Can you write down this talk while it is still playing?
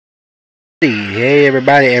Hey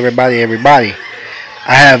everybody.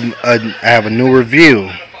 I have a new review.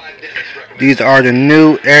 These are the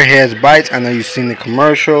new Airheads Bites. I know you've seen the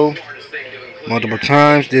commercial multiple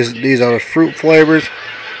times. These are the fruit flavors.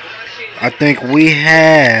 I think we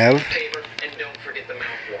have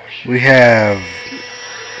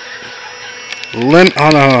lemon.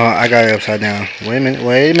 Hold on, I got it upside down. Wait a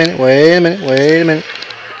minute.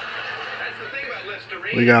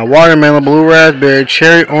 We got watermelon, blue raspberry,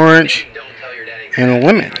 cherry orange, and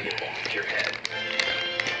lemon.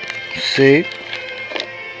 See?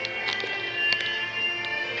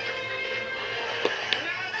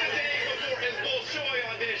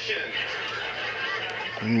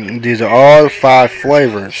 These are all 5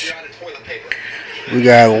 flavors. We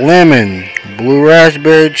got lemon, blue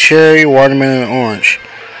raspberry, cherry, watermelon, and orange.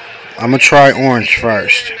 I'm gonna try orange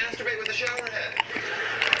first.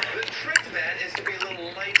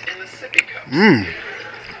 Mmm.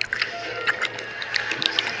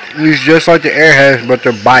 These just like the Airheads, but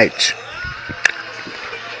they're bites.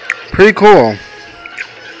 Pretty cool.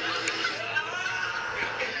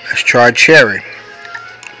 Let's try cherry.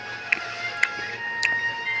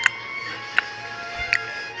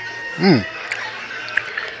 Mmm.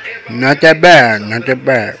 Not that bad.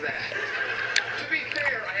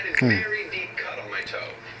 Mm.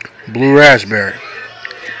 Blue raspberry.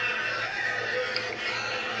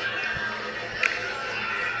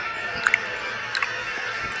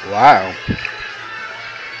 Wow.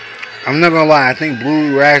 I'm not gonna lie, I think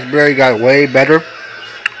blue raspberry got way better.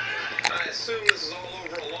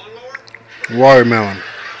 Watermelon.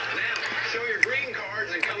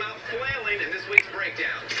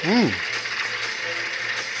 Mmm.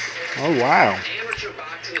 Oh wow.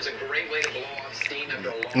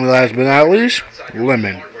 And last but not least,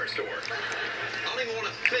 lemon.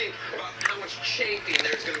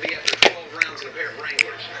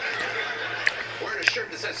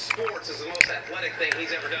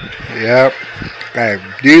 Yep. Hey,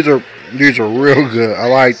 these are real good. I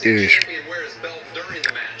like these.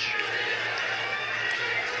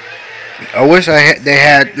 I wish they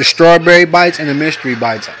had the strawberry bites and the mystery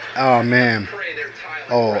bites. Oh man.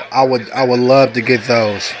 Oh, I would love to get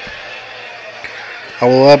those. I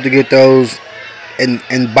would love to get those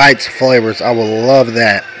in bites flavors. I would love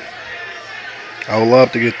that. I would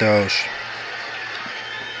love to get those.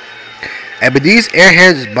 Hey, but these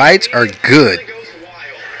Airheads bites are good.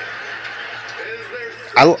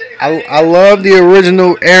 I love the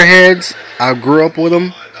original Airheads. I grew up with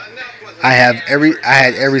them. I had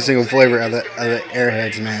every single flavor of the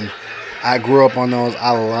Airheads, man. I grew up on those.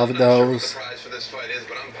 I love those.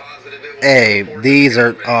 Hey, these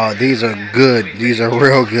are good. These are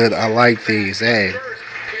real good. I like these. Hey,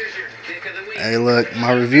 look,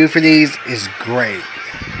 my review for these is great.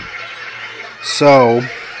 So,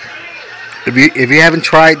 if you haven't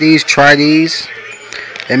tried these, try these.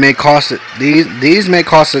 It may cost these may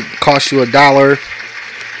cost you $1.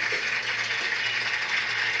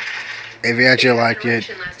 If you actually like it,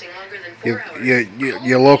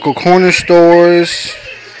 your local corner stores,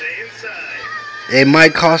 it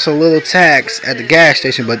might cost a little tax at the gas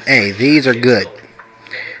station, but hey, these are good.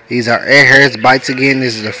 These are Airheads Bites again.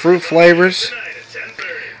 This is the fruit flavors.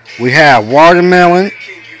 We have watermelon,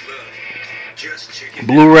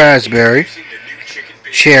 blue raspberry,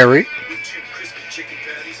 cherry,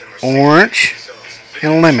 orange,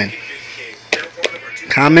 and lemon.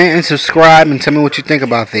 Comment and subscribe and tell me what you think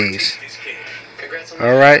about these.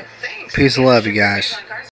 Alright? Peace and love, you guys.